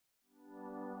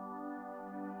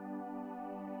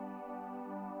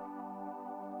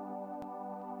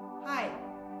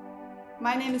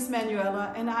my name is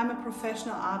Manuela and I'm a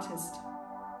professional artist.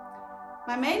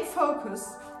 My main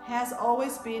focus has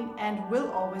always been and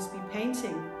will always be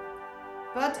painting,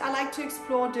 but I like to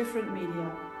explore different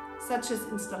media, such as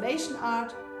installation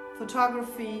art,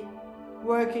 photography,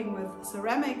 working with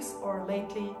ceramics, or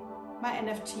lately my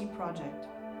NFT project.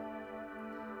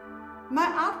 My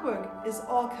artwork is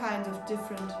all kinds of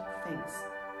different things.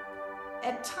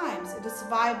 At times it is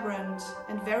vibrant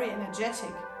and very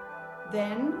energetic,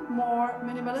 then more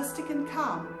minimalistic and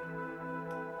calm.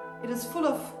 It is full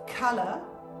of color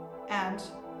and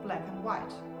black and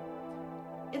white.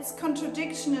 It's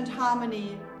contradiction and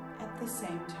harmony at the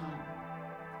same time.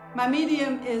 My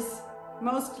medium is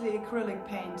mostly acrylic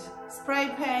paint, spray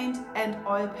paint and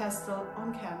oil pastel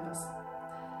on canvas.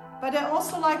 But I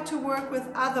also like to work with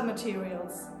other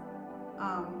materials,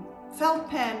 felt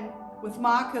pen, with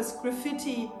markers,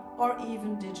 graffiti, or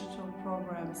even digital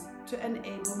programs to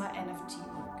enable my NFT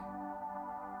work.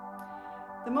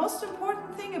 The most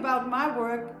important thing about my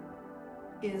work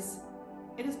is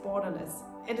it is borderless,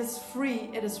 it is free,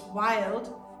 it is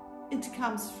wild, it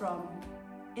comes from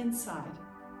inside.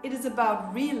 It is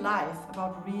about real life,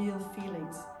 about real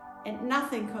feelings, and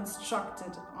nothing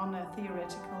constructed on a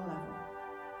theoretical level.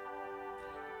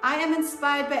 I am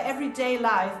inspired by everyday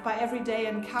life, by everyday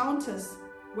encounters,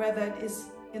 whether it is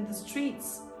in the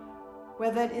streets,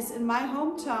 whether it is in my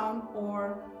hometown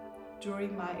or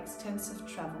during my extensive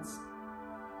travels.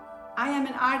 I am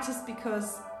an artist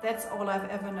because that's all I've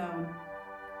ever known.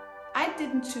 I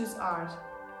didn't choose art,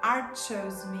 art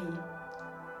chose me.